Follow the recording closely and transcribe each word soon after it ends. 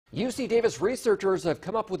UC Davis researchers have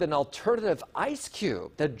come up with an alternative ice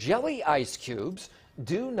cube. The jelly ice cubes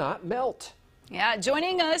do not melt. Yeah,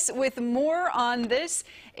 joining us with more on this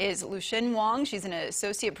is Lushen Wang. She's an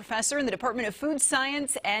associate professor in the Department of Food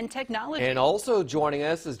Science and Technology. And also joining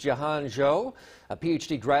us is Jahan Zhou, a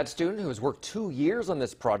PhD grad student who has worked 2 years on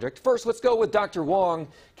this project. First, let's go with Dr. Wang.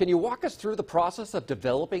 Can you walk us through the process of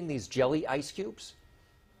developing these jelly ice cubes?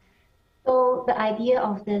 So the idea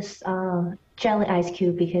of this jelly ice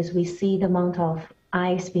cube, because we see the amount of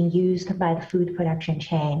ice being used by the food production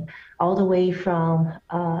chain, all the way from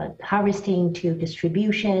harvesting to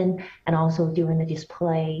distribution and also during the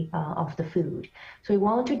display of the food. So we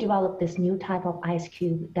want to develop this new type of ice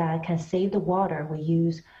cube that can save the water we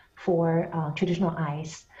use for traditional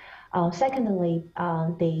ice. Secondly,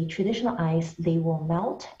 the traditional ice, they will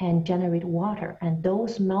melt and generate water, and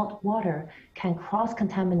those melt water can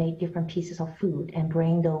cross-contaminate different pieces of food and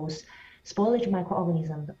bring those spoilage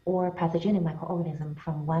microorganisms or pathogenic microorganisms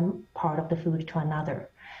from one part of the food to another.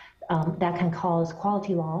 That can cause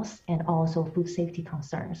quality loss and also food safety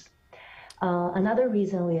concerns. Another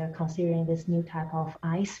reason we are considering this new type of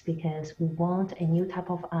ice because we want a new type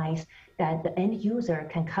of ice that the end user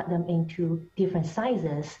can cut them into different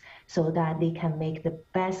sizes so that they can make the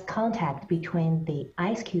best contact between the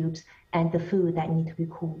ice cubes and the food that need to be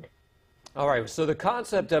cooled. All right, so the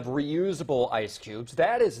concept of reusable ice cubes,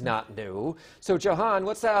 that is not new. So Jahan,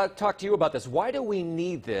 let's talk to you about this. Why do we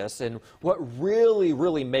need this, and what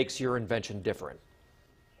really makes your invention different?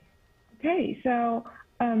 Okay, so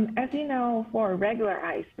as you know, for regular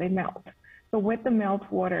ice, they melt. So with the melt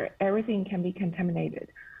water, everything can be contaminated.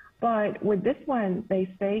 But with this one, they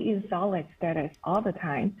stay in solid status all the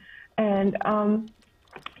time. And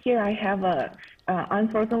here I have a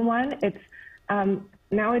unfrozen one. It's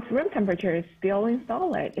now its room temperature is still in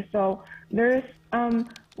solid. So there's,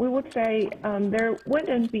 we would say there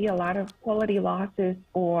wouldn't be a lot of quality losses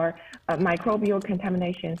or microbial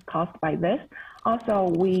contaminations caused by this. Also,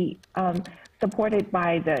 we supported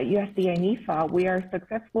by the USDA NIFA, we are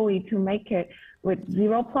successfully to make it with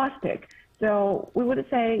zero plastic. So we would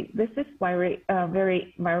say this is very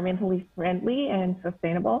environmentally friendly and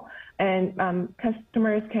sustainable, and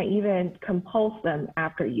customers can even compose them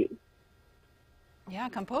after use. Yeah,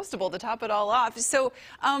 compostable to top it all off. So,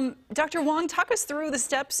 Dr. Wang, talk us through the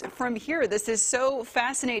steps from here. This is so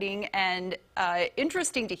fascinating and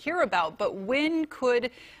interesting to hear about, but when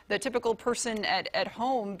could the typical person at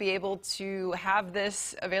home be able to have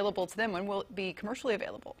this available to them? When will it be commercially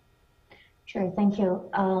available? Sure, thank you.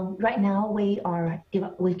 Right now,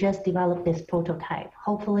 we just developed this prototype.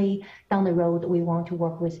 Hopefully, down the road, we want to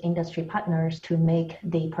work with industry partners to make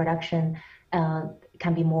the production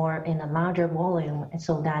can be more in a larger volume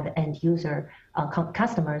so that end user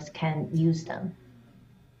customers can use them.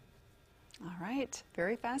 All right,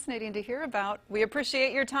 very fascinating to hear about. We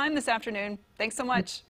appreciate your time this afternoon. Thanks so much.